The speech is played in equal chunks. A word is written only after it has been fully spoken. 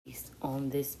on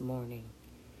this morning.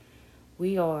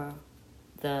 We are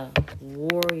the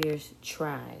Warriors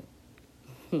Tribe.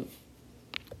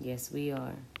 Yes, we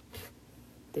are.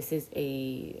 This is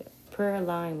a prayer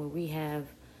line where we have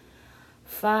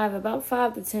about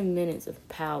 5 to 10 minutes of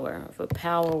a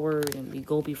power word, and we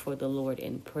go before the Lord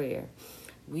in prayer.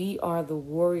 We are the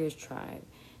Warriors Tribe,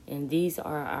 and these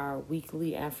are our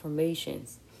weekly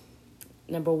affirmations.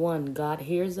 Number 1, God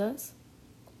hears us.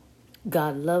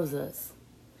 God loves us.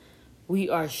 We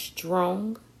are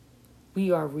strong.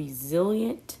 We are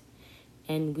resilient,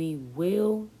 and we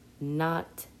will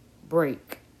not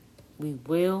break. We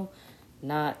will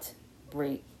not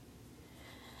break.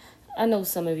 I know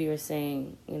some of you are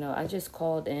saying, I just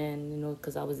called in,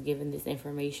 because I was given this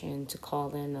information to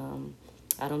call in.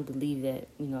 I don't believe that,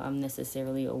 I'm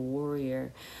necessarily a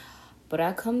warrior. But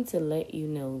I come to let you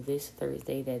know this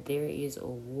Thursday that there is a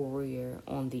warrior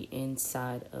on the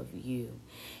inside of you.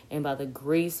 And by the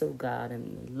grace of God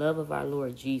and the love of our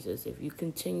Lord Jesus, if you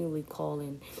continually call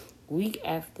in week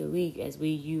after week as we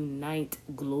unite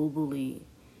globally,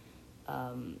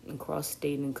 across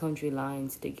state and country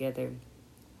lines together,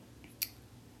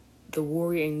 the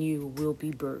warrior in you will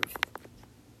be birthed.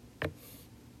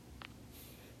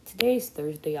 Today is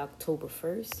Thursday, October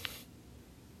 1st.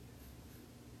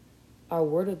 Our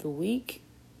word of the week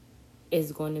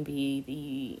is going to be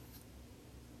the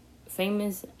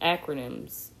famous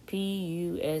acronyms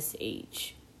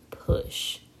PUSH.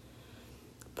 Push.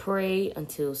 Pray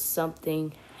until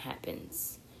something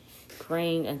happens.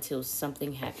 Praying until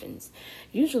something happens.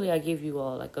 Usually I give you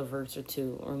all like a verse or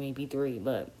two or maybe 3,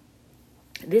 but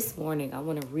this morning I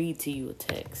want to read to you a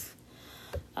text.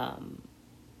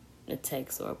 A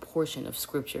text or a portion of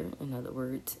scripture, in other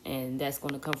words, and that's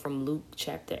going to come from Luke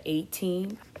chapter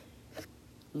 18.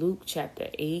 Luke chapter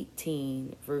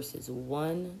 18, verses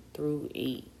 1 through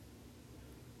 8.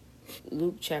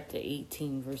 Luke chapter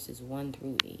 18, verses 1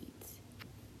 through 8.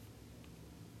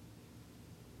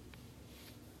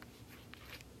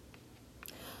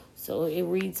 So it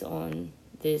reads on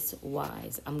this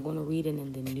wise. I'm going to read it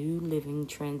in the New Living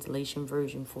Translation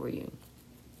version for you.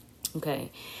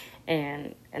 Okay.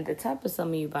 And at the top of some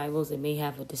of your Bibles, it may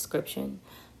have a description.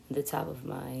 At the top of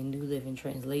my New Living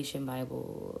Translation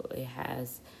Bible, it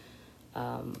has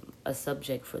a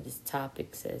subject for this topic.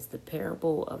 It says, the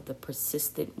parable of the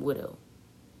persistent widow.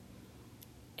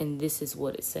 And this is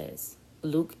what it says.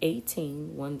 Luke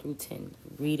 18, 1 through 10.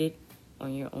 Read it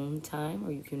on your own time,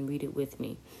 or you can read it with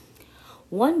me.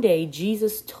 One day,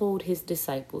 Jesus told his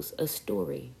disciples a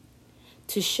story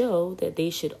to show that they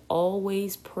should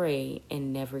always pray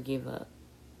and never give up.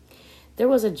 There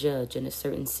was a judge in a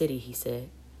certain city, he said,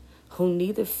 who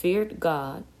neither feared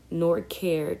God nor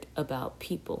cared about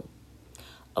people.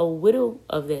 A widow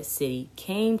of that city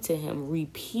came to him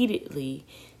repeatedly,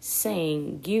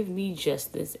 saying, give me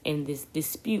justice in this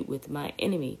dispute with my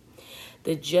enemy.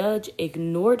 The judge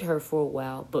ignored her for a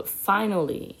while, but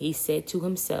finally he said to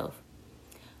himself,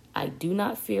 I do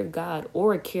not fear God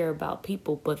or care about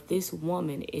people, but this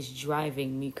woman is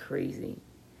driving me crazy.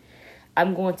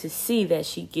 I'm going to see that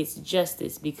she gets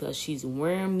justice because she's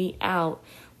wearing me out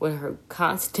with her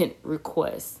constant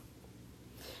requests.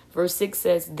 Verse 6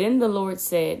 says, then the Lord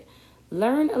said,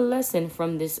 learn a lesson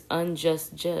from this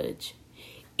unjust judge.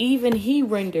 Even he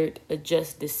rendered a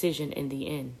just decision in the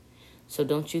end. So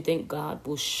don't you think God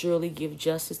will surely give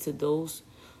justice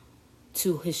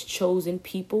to his chosen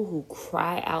people who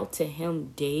cry out to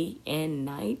him day and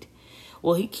night?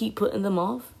 Will he keep putting them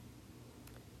off?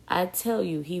 I tell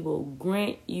you, he will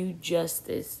grant you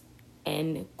justice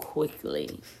and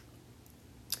quickly.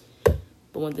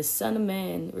 But when the Son of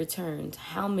Man returns,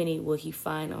 how many will he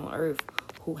find on earth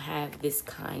who have this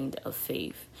kind of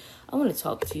faith? I want to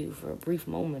talk to you for a brief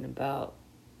moment about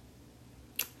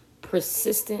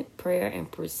persistent prayer and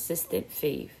persistent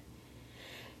faith.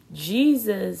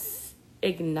 Jesus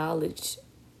acknowledged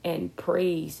and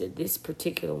praised this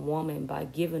particular woman by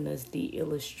giving us the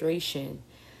illustration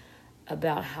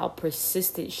about how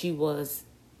persistent she was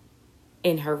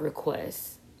in her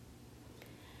request.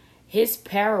 His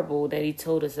parable that he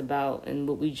told us about and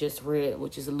what we just read,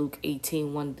 which is Luke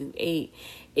 18, 1 through 8,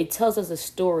 it tells us a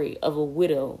story of a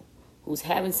widow who's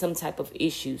having some type of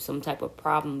issue, some type of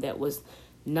problem that was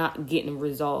not getting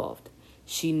resolved.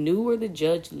 She knew where the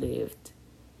judge lived.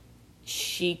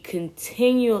 She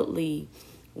continually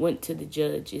went to the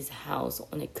judge's house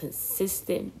on a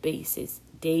consistent basis,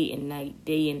 day and night,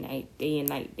 day and night, day and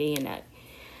night, day and night.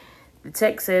 The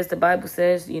text says, the Bible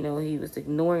says, he was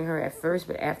ignoring her at first,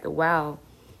 but after a while,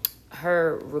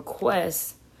 her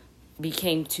requests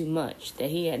became too much,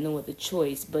 that he had no other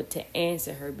choice but to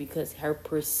answer her because her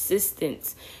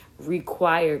persistence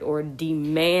required or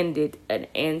demanded an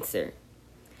answer.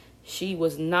 She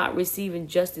was not receiving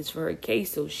justice for her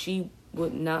case, so she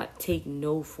would not take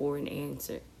no for an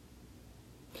answer.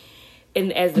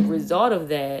 And as a result of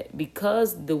that,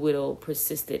 because the widow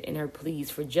persisted in her pleas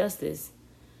for justice,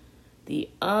 the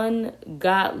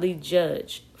ungodly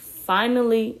judge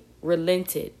finally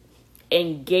relented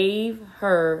and gave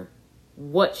her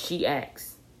what she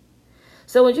asked.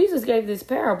 So when Jesus gave this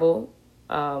parable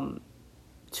to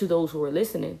those who were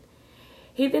listening,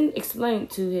 he then explained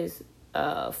to his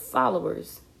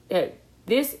followers that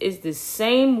this is the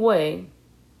same way,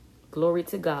 glory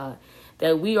to God,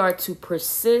 that we are to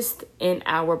persist in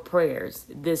our prayers.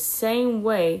 The same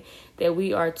way that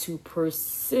we are to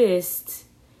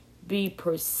be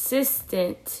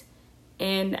persistent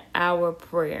in our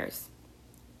prayers.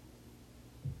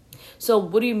 So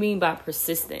what do you mean by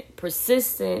persistent?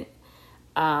 Persistent,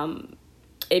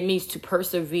 it means to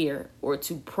persevere or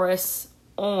to press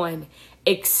on,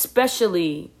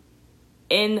 especially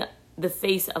in the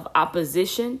face of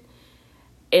opposition,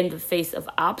 in the face of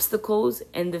obstacles,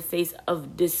 in the face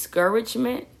of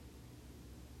discouragement.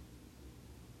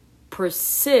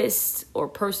 Persist or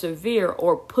persevere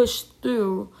or push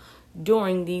through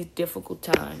during these difficult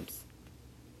times.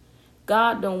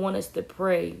 God don't want us to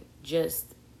pray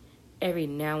just every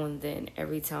now and then,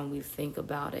 every time we think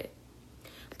about it.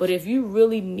 But if you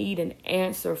really need an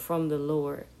answer from the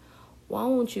Lord, why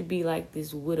won't you be like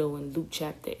this widow in Luke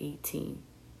chapter 18?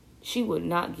 She would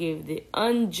not give the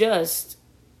unjust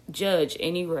judge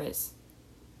any rest.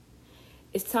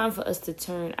 It's time for us to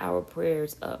turn our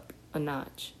prayers up a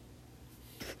notch.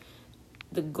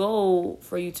 The goal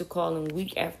for you to call in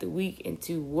week after week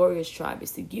into Warriors Tribe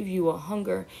is to give you a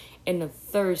hunger and a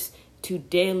thirst to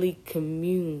daily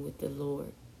commune with the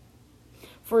Lord.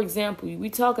 For example, we're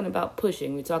talking about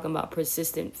pushing. We're talking about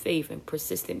persistent faith and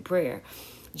persistent prayer.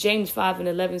 James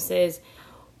 5:11 says,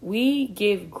 we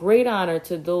give great honor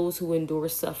to those who endure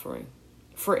suffering.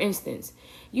 For instance,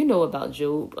 you know about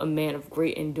Job, a man of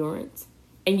great endurance.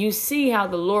 And you see how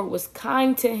the Lord was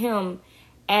kind to him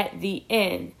at the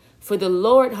end. For the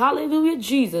Lord, hallelujah,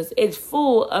 Jesus, is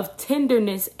full of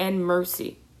tenderness and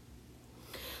mercy.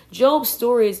 Job's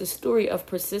story is a story of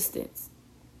persistence,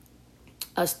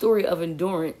 a story of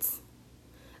endurance,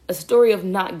 a story of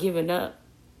not giving up.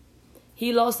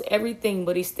 He lost everything,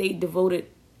 but he stayed devoted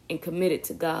and committed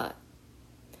to God.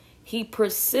 He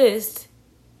persists.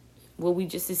 What we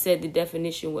just said the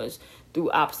definition was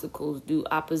through obstacles, through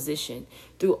opposition,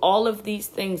 through all of these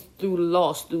things, through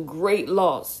loss, through great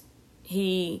loss.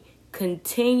 He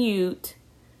continued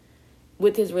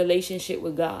with his relationship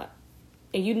with God.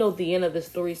 And you know the end of the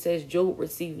story says Job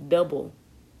received double.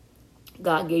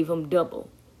 God gave him double.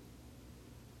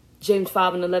 James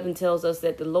 5:11 tells us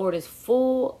that the Lord is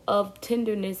full of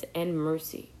tenderness and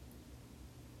mercy.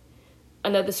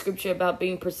 Another scripture about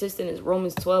being persistent is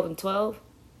Romans 12:12.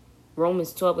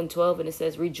 Romans 12:12, and it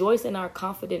says, rejoice in our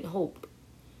confident hope.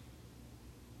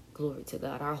 Glory to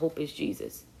God. Our hope is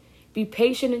Jesus. Be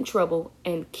patient in trouble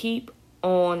and keep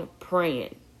on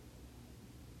praying.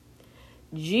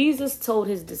 Jesus told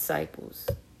his disciples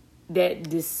that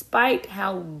despite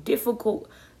how difficult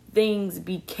things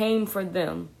became for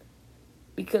them,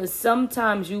 because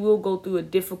sometimes you will go through a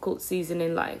difficult season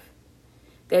in life,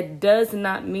 that does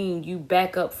not mean you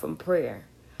back up from prayer.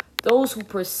 Those who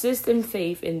persist in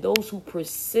faith and those who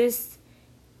persist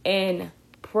in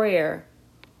prayer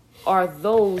are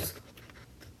those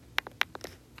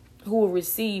who will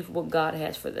receive what God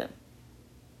has for them.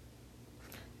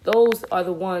 Those are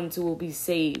the ones who will be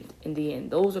saved in the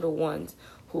end. Those are the ones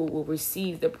who will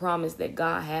receive the promise that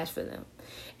God has for them.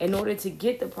 In order to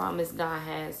get the promise God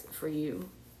has for you,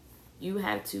 you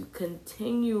have to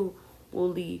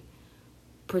continually,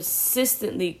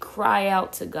 persistently cry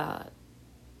out to God.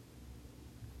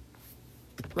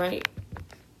 Right?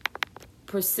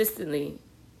 Persistently,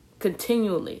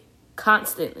 continually,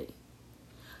 constantly.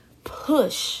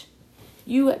 Push.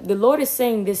 The Lord is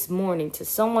saying this morning to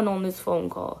someone on this phone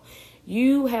call,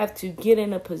 you have to get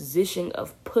in a position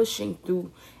of pushing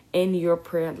through in your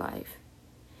prayer life.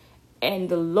 And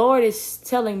the Lord is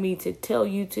telling me to tell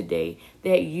you today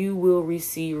that you will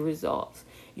receive results.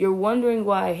 You're wondering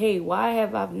why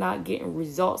have I not getting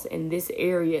results in this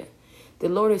area? The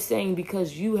Lord is saying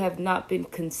because you have not been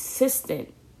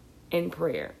consistent in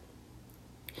prayer.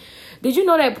 Did you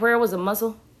know that prayer was a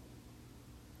muscle?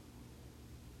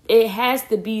 It has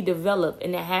to be developed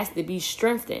and it has to be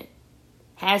strengthened.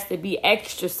 Has to be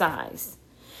exercised.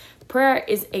 Prayer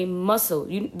is a muscle.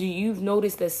 You've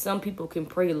noticed that some people can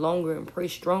pray longer and pray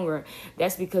stronger.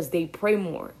 That's because they pray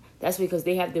more. That's because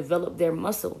they have developed their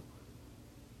muscle.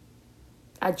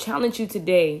 I challenge you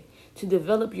today to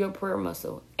develop your prayer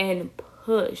muscle and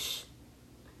push.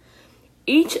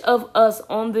 Each of us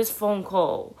on this phone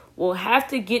call will have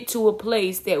to get to a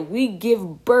place that we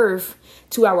give birth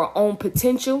to our own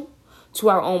potential, to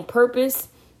our own purpose,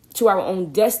 to our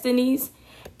own destinies,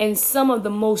 and some of the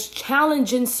most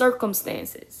challenging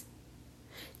circumstances.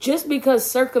 Just because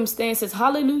circumstances,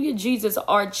 hallelujah, Jesus,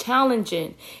 are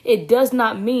challenging, it does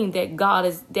not mean that God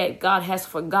has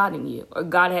forgotten you or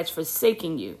God has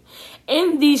forsaken you.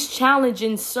 In these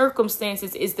challenging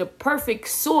circumstances is the perfect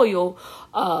soil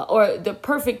or the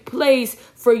perfect place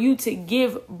for you to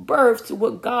give birth to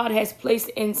what God has placed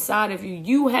inside of you.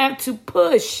 You have to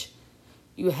push.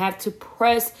 You have to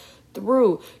press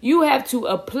through. You have to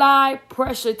apply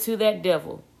pressure to that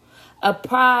devil.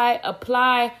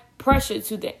 Apply pressure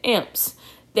to the imps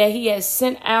that he has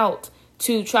sent out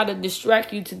to try to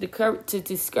distract you, to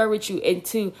discourage you, and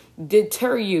to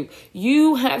deter you.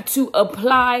 You have to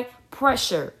apply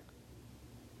pressure.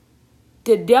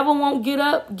 The devil won't get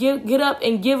up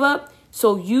and give up,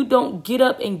 so you don't get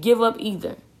up and give up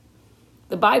either.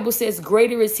 The Bible says,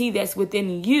 greater is he that's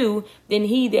within you than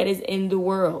he that is in the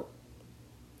world.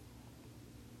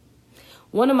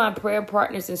 One of my prayer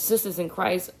partners and sisters in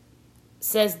Christ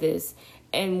says this,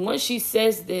 and once she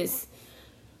says this,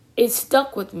 it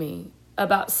stuck with me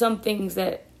about some things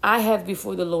that I have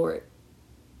before the Lord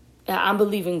that I'm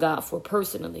believing God for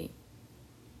personally.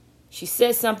 She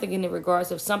said something in the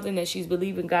regards of something that she's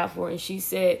believing God for, and she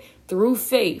said, through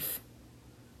faith,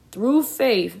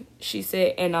 she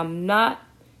said, and I'm not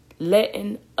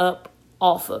letting up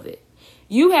off of it.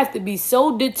 You have to be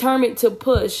so determined to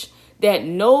push that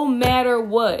no matter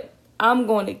what, I'm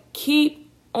going to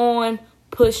keep on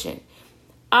pushing.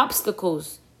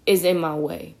 Obstacles is in my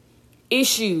way.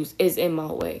 Issues is in my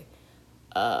way.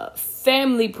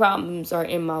 Family problems are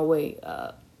in my way.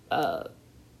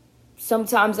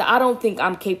 Sometimes I don't think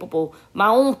I'm capable. My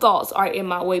own thoughts are in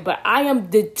my way, but I am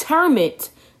determined,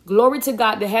 glory to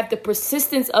God, to have the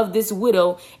persistence of this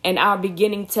widow in our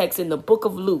beginning text in the book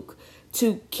of Luke,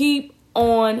 to keep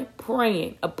on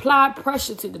praying. Apply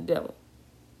pressure to the devil.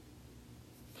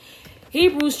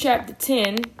 Hebrews chapter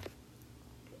 10,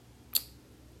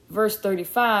 verse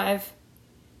 35,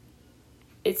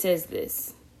 it says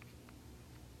this,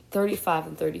 35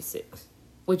 and 36,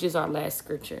 which is our last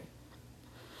scripture.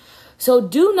 So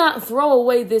do not throw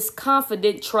away this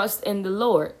confident trust in the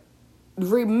Lord.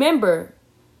 Remember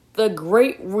the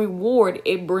great reward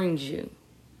it brings you.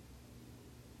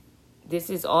 This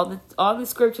is all the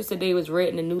scriptures today was read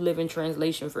in the New Living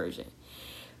Translation version.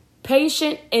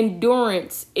 Patient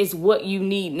endurance is what you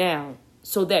need now,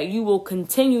 so that you will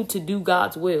continue to do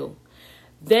God's will.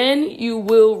 Then you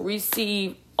will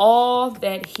receive all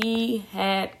that he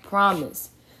had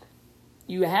promised.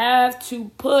 You have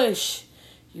to push.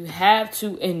 You have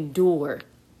to endure.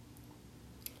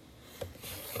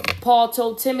 Paul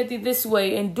told Timothy this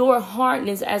way, endure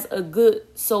hardness as a good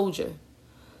soldier.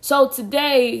 So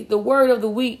today, the word of the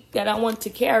week that I want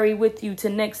to carry with you to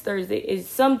next Thursday is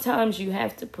sometimes you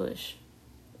have to push.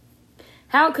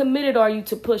 How committed are you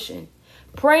to pushing?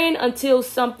 Praying until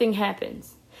something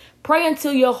happens. Pray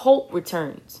until your hope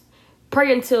returns.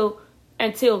 Pray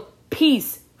until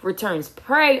peace returns.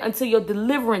 Pray until your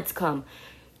deliverance comes.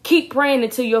 Keep praying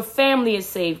until your family is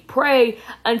saved. Pray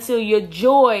until your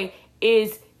joy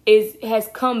has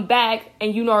come back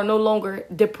and you are no longer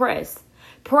depressed.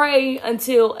 Pray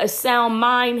until a sound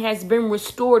mind has been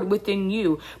restored within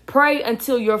you. Pray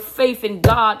until your faith in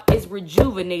God is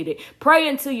rejuvenated. Pray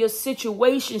until your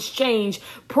situations change.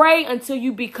 Pray until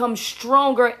you become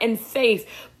stronger in faith.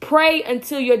 Pray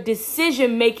until your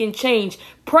decision making change.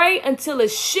 Pray until a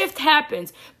shift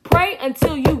happens. Pray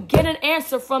until you get an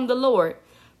answer from the Lord.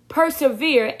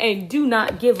 Persevere and do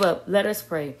not give up. Let us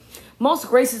pray. Most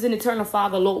gracious and eternal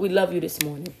Father, Lord, we love you this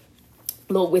morning.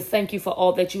 Lord, we thank you for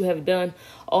all that you have done,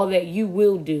 all that you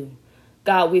will do.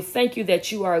 God, we thank you that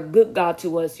you are a good God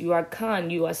to us. You are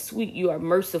kind, you are sweet, you are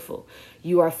merciful,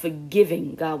 you are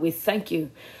forgiving. God, we thank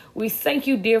you. We thank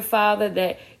you, dear Father,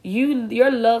 that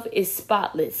your love is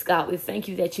spotless. God, we thank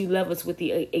you that you love us with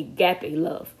the agape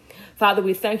love. Father,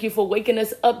 we thank you for waking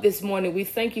us up this morning. We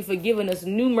thank you for giving us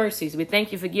new mercies. We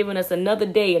thank you for giving us another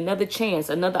day, another chance,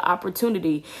 another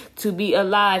opportunity to be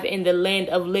alive in the land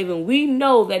of living. We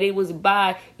know that it was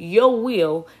by your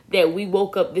will that we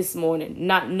woke up this morning.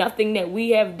 Not nothing that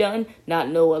we have done, not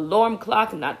no alarm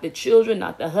clock, not the children,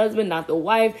 not the husband, not the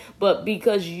wife, but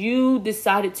because you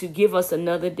decided to give us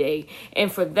another day.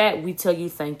 And for that, we tell you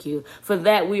thank you. For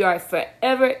that, we are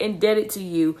forever indebted to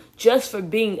you just for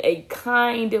being a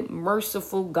kind,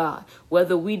 merciful God.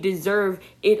 Whether we deserve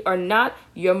it or not,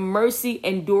 your mercy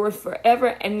endures forever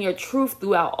and your truth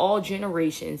throughout all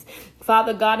generations.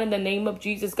 Father God, in the name of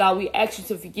Jesus, God, we ask you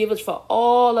to forgive us for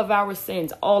all of our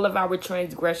sins, all of our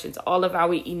transgressions, all of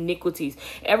our iniquities,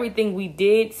 everything we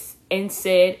did and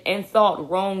said and thought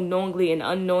wrong, knowingly and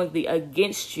unknowingly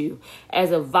against you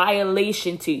as a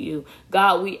violation to you.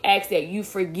 God, we ask that you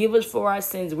forgive us for our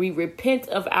sins. We repent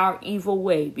of our evil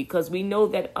way because we know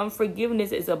that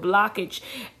unforgiveness is a blockage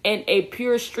and a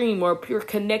pure stream or a pure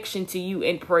connection to you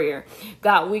in prayer.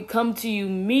 God, we come to you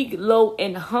meek, low,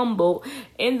 and humble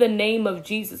in the name of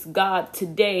Jesus, God,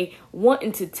 today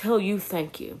wanting to tell you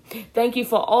thank you. Thank you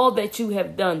for all that you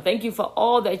have done. Thank you for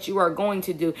all that you are going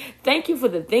to do. Thank you for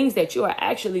the things that you are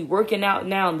actually working out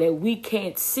now that we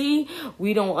can't see,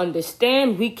 we don't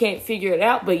understand, we can't figure it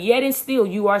out, but yet and still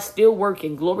you are still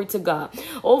working. Glory to God.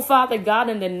 Oh, Father God,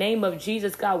 in the name of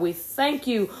Jesus, God, we thank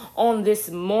you on this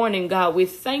morning, God. We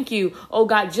thank you, oh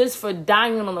God, just for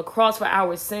dying on the cross for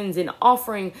our sins and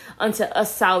offering unto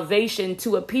us salvation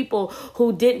to a people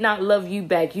who did not love you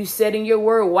back. You said in your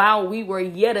word, while we were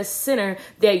yet a sinner,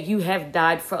 that you have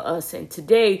died for us. And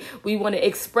today we want to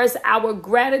express our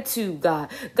gratitude, God.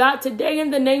 God, today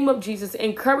in the name of Jesus,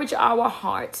 encourage our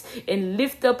hearts and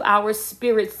lift up our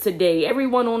spirits today.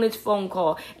 Everyone on this phone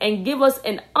call, and give us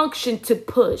an unction to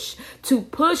push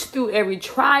through every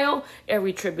trial,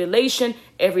 every tribulation,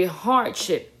 every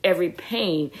hardship, every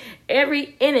pain,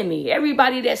 every enemy,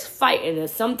 everybody that's fighting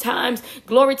us. Sometimes,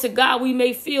 glory to God, we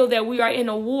may feel that we are in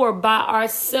a war by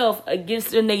ourselves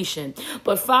against the nation.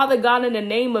 But Father God, in the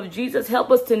name of Jesus, help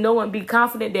us to know and be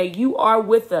confident that you are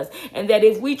with us. And that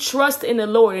if we trust in the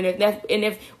Lord and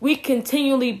if we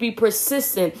continually be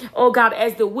persistent, oh God,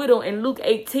 as the widow in Luke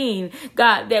 18,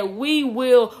 God, that we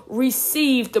will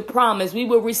receive the promise. We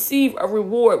will receive a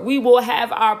reward. We will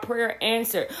have our prayer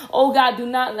answered. Oh God, do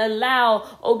not allow,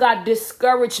 oh God,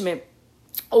 discouragement,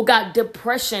 oh God,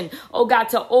 depression, oh God,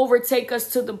 to overtake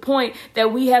us to the point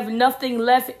that we have nothing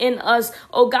left in us,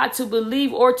 oh God, to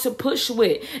believe or to push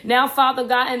with. Now, Father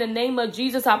God, in the name of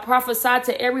Jesus, I prophesy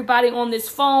to everybody on this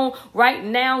phone right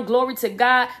now, glory to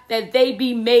God, that they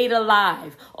be made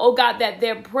alive. Oh God, that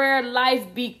their prayer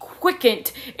life be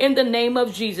quickened in the name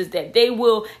of Jesus, that they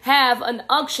will have an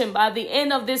unction by the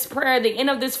end of this prayer, the end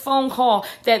of this phone call,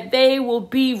 that they will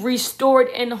be restored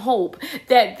in hope,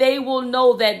 that they will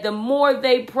know that the more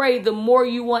they pray, the more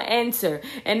you will answer.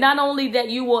 And not only that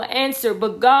you will answer,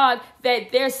 but God,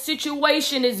 that their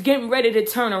situation is getting ready to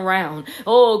turn around.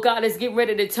 Oh, God is getting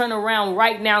ready to turn around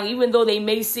right now, even though they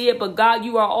may see it. But God,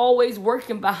 you are always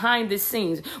working behind the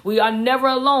scenes. We are never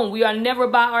alone. We are never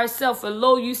by ourselves. For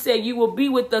lo, you said you will be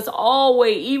with us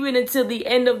always, even until the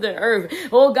end of the earth.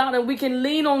 Oh, God, and we can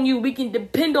lean on you. We can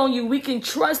depend on you. We can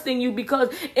trust in you, because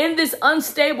in this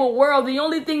unstable world, the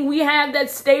only thing we have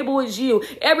that's stable is you.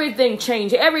 Everything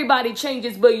changes. Everybody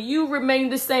changes, but you remain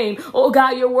the same. Oh,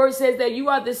 God, your word says that you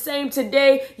are the same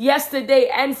today, yesterday,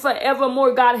 and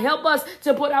forevermore. God, help us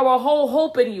to put our whole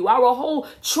hope in you, our whole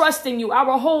trust in you,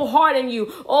 our whole heart in you.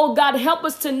 Oh God, help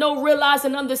us to know, realize,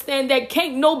 and understand that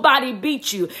can't nobody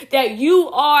beat you, that you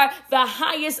are the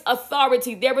highest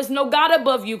authority. There is no God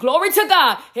above you. Glory to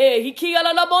God.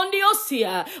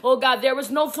 Oh God, there is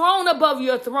no throne above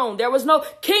your throne. There is no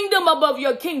kingdom above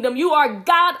your kingdom. You are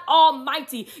God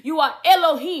Almighty. You are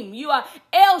Elohim. You are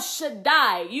El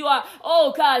Shaddai. You are,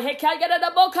 oh God,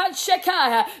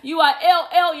 you are El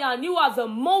Elyon. You are the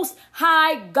most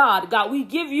high God. God, we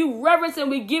give you reverence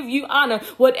and we give you honor.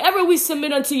 Whatever we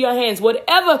submit unto your hands,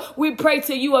 whatever we pray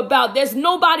to you about, there's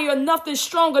nobody or nothing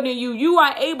stronger than you. You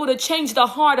are able to change the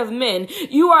heart of men.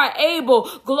 You are able,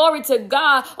 glory to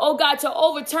God, oh God, to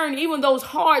overturn even those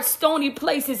hard, stony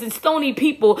places and stony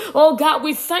people. Oh God,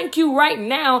 we thank you right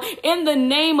now in the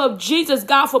name of Jesus,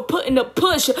 God, for putting the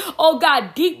push, oh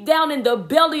God, deep down in the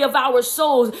belly of our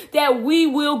souls, that we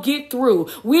will get through.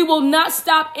 We will not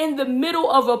stop in the middle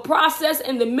of a process,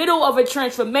 in the middle of a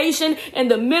transformation, in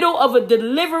the middle of a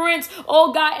deliverance,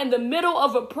 oh God, in the middle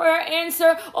of a prayer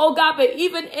answer, oh God, but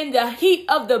even in the heat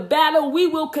of the battle, we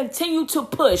will continue to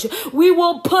push. We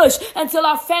will push until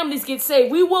our families get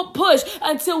saved. We will push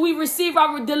until we receive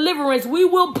our deliverance. We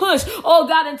will push, oh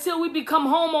God, until we become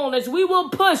homeowners. We will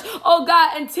push, oh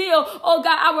God, until, oh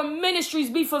God, our ministry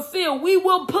ministries be fulfilled. We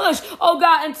will push, oh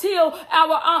God, until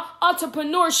our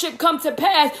entrepreneurship come to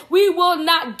pass. We will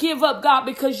not give up, God,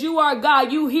 because you are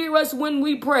God. You hear us when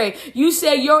we pray. You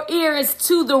say your ear is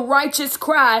to the righteous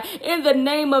cry in the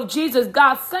name of Jesus.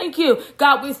 God, thank you.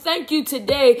 God, we thank you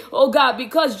today, oh God,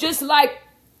 because just like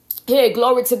hey,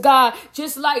 glory to God.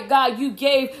 Just like God, you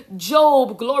gave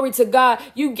Job, glory to God.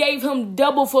 You gave him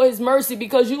double for his mercy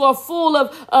because you are full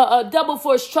of double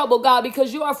for his trouble, God,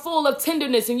 because you are full of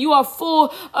tenderness and you are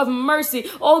full of mercy.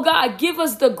 Oh God, give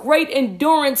us the great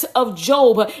endurance of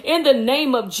Job in the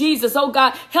name of Jesus. Oh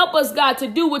God, help us, God, to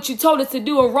do what you told us to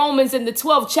do in Romans in the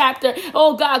 12th chapter.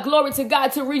 Oh God, glory to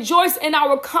God, to rejoice in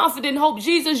our confident hope.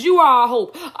 Jesus, you are our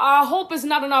hope. Our hope is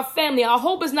not in our family. Our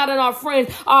hope is not in our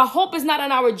friends. Our hope is not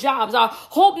in our job. Our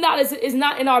hope is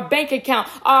not in our bank account.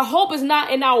 Our hope is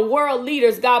not in our world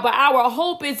leaders, God, but our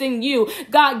hope is in you.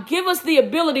 God, give us the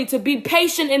ability to be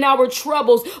patient in our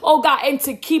troubles, oh God, and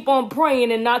to keep on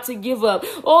praying and not to give up.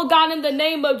 Oh God, in the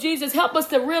name of Jesus, help us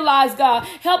to realize, God,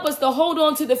 help us to hold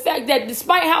on to the fact that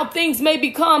despite how things may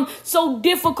become so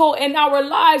difficult in our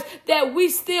lives, that we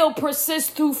still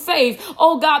persist through faith.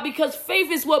 Oh God, because faith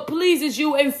is what pleases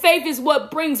you and faith is what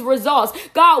brings results.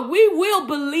 God, we will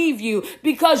believe you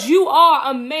because you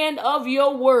are a man of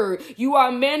your word. You are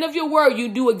a man of your word. You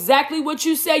do exactly what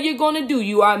you say you're going to do.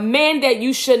 You are a man that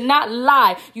you should not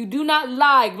lie. You do not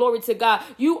lie. Glory to God.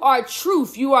 You are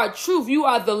truth. You are truth. You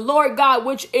are the Lord God,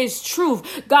 which is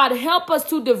truth. God, help us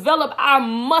to develop our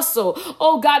muscle.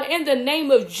 Oh God, in the name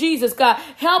of Jesus, God,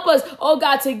 help us, oh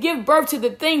God, to give birth to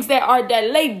the things that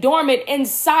lay dormant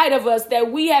inside of us,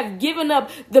 that we have given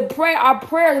up our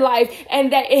prayer life,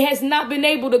 and that it has not been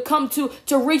able to come to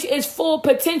reach its full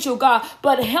potential, God.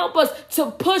 But help us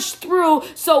to push through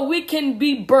so we can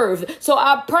be birthed, so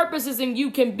our purposes in you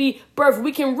can be birthed.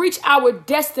 We can reach our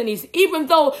destinies, even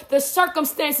though the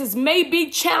circumstances may be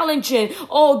challenging,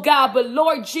 oh God. But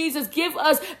Lord Jesus, give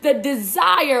us the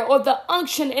desire or the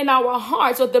unction in our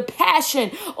hearts or the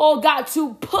passion, oh God,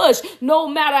 to push no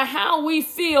matter how we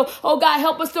feel. Oh God,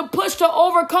 help us to push to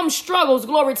overcome struggles.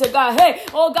 Glory to God. Hey,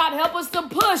 oh God, help us to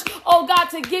push, oh God,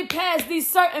 to get past these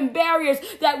certain barriers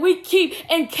that we keep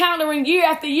encountering year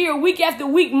after year, week after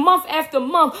week, month after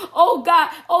month. Oh God,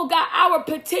 our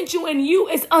potential in you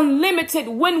is unlimited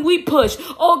when we push.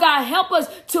 Oh God, help us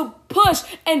to push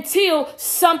until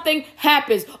something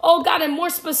happens. Oh God, and more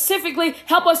specifically,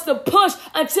 help us to push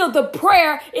until the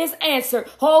prayer is answered.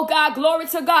 Oh God, glory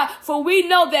to God, for we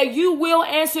know that you will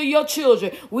answer your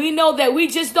children. We know that we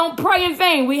just don't pray in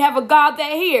vain. We have a God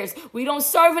that hears. We don't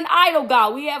serve an idol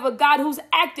God. We have a God who's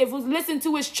active, who's listening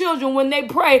to his children when they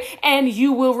pray, and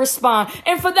you will respond.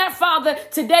 And for that, Father,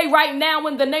 today, right now,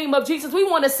 in the name of Jesus, we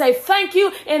want to say thank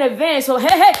you in advance. So,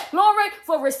 hey, glory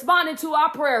for responding to our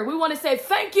prayer. We want to say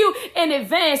thank you in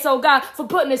advance, oh God, for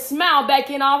putting a smile back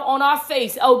on our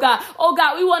face, oh God. Oh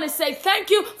God, we want to say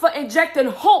thank you for injecting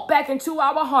hope back into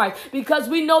our hearts, because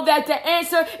we know that the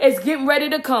answer is getting ready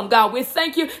to come, God. We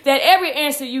thank you that every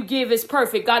answer you give is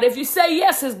perfect, God. If you say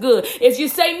yes, it's good. If you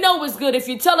say no, it's good. If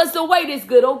you tell us to wait, it's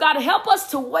good. Oh God, help us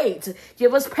to wait.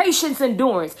 Give us patience,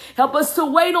 endurance. Help us to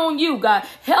wait on you, God.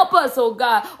 Help us, oh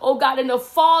God, in the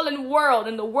fallen world,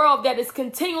 in the world that is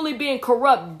continually being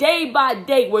corrupt day by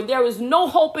day, where there is no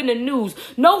hope in the news,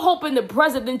 no hope in the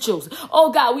presidentials. Oh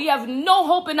God, we have no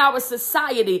hope in our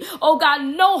society. Oh God,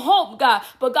 no hope, God.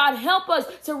 But God, help us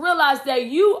to realize that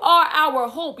you are our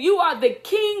hope. You are the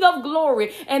King of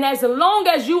glory. And as long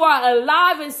as you are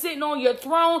alive and sitting on your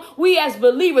throne, we as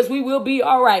believers, we will be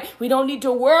all right. We don't need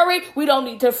to worry. We don't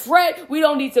need to fret. We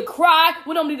don't need to cry.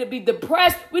 We don't need to be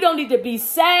depressed. We don't need to be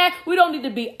sad. We don't need to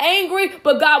be angry.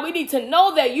 But God, we need to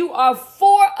know that you are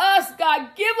for us. God,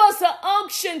 give us an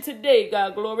unction today,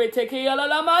 God. Glory to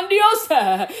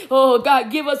oh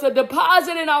God, give us a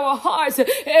deposit in our hearts.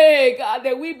 Hey God,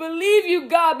 that we believe you,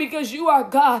 God, because you are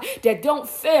God that don't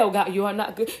fail, God. You are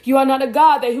not good. You are not a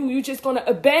God that who you just going to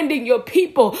abandon your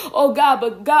people, oh God.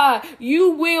 But God,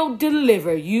 you will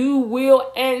deliver. You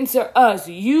will answer us.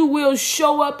 You will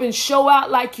show up and show out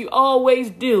like you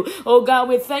always do. Oh God,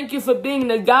 we thank you for being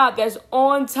the God that's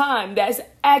on time, that's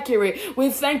accurate. We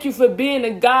thank you for being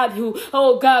a God who,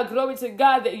 oh God, glory to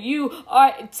God, that you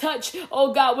are in touch,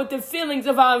 oh God, with the feelings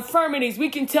of our infirmities. We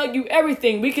can tell you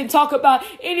everything. We can talk about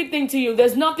anything to you.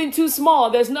 There's nothing too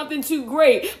small. There's nothing too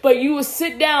great, but you will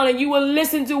sit down and you will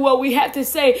listen to what we have to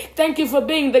say. Thank you for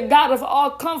being the God of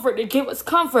all comfort, to give us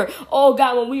comfort, oh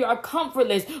God, when we are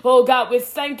comfortless. Oh God, we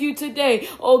thank you today,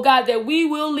 oh God, that we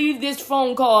will leave this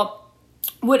phone call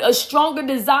with a stronger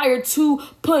desire to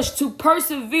push, to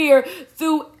persevere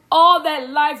through all that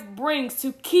life brings,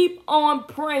 to keep on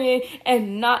praying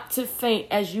and not to faint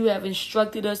as you have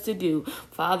instructed us to do.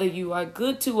 Father, you are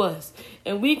good to us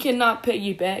and we cannot pay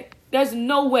you back. There's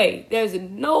no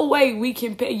way we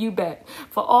can pay you back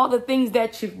for all the things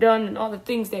that you've done and all the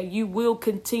things that you will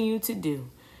continue to do.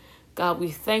 God,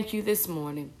 we thank you this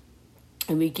morning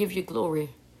and we give you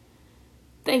glory.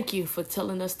 Thank you for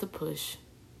telling us to push.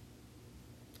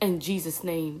 In Jesus'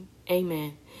 name,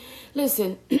 amen.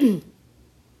 Listen,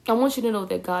 I want you to know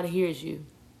that God hears you.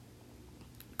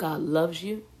 God loves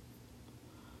you.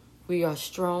 We are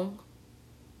strong.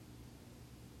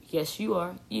 Yes, you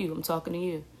are. I'm talking to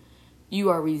you. You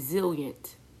are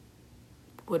resilient.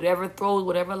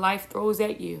 Whatever life throws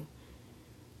at you,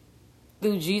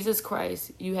 through Jesus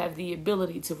Christ, you have the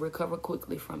ability to recover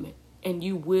quickly from it. And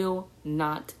you will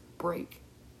not break.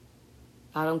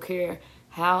 I don't care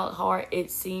how hard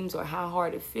it seems or how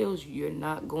hard it feels, you're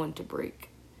not going to break.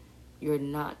 You're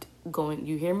not going,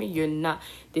 you hear me? You're not.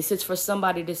 This is for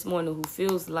somebody this morning who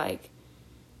feels like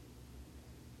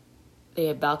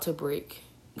they're about to break.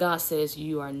 God says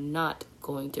you are not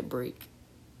going to break.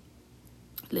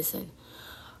 Listen,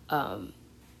 I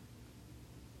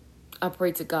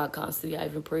pray to God constantly. I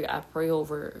pray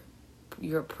over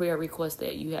your prayer request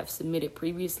that you have submitted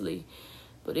previously.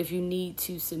 But if you need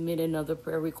to submit another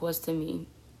prayer request to me,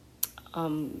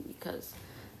 because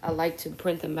I like to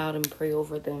print them out and pray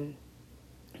over them,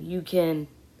 you can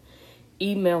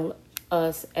email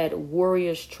us at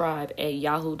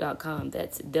warriorstribe@yahoo.com.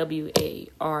 That's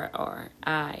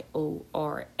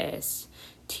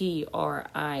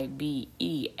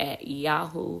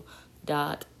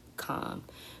WARRIORSTRIBE@yahoo.com.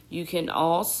 You can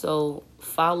also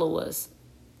follow us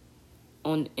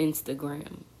on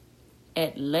Instagram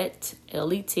at let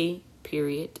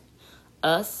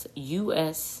us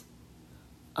 _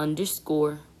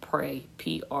 pray,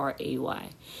 PRAY.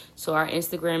 So our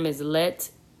Instagram is let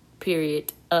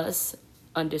us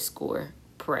 _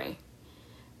 pray.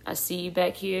 I see you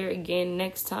back here again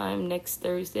next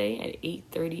Thursday at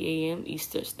 8:30 a.m.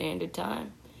 Eastern Standard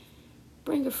Time.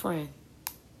 Bring a friend.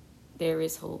 There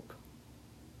is hope.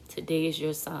 Today is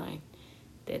your sign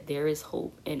that there is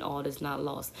hope and all is not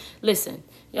lost. Listen,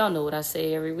 y'all know what I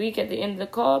say every week at the end of the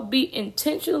call. Be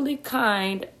intentionally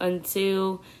kind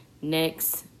until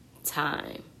next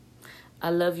time. I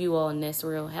love you all,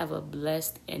 Nesrel. Have a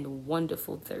blessed and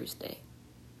wonderful Thursday.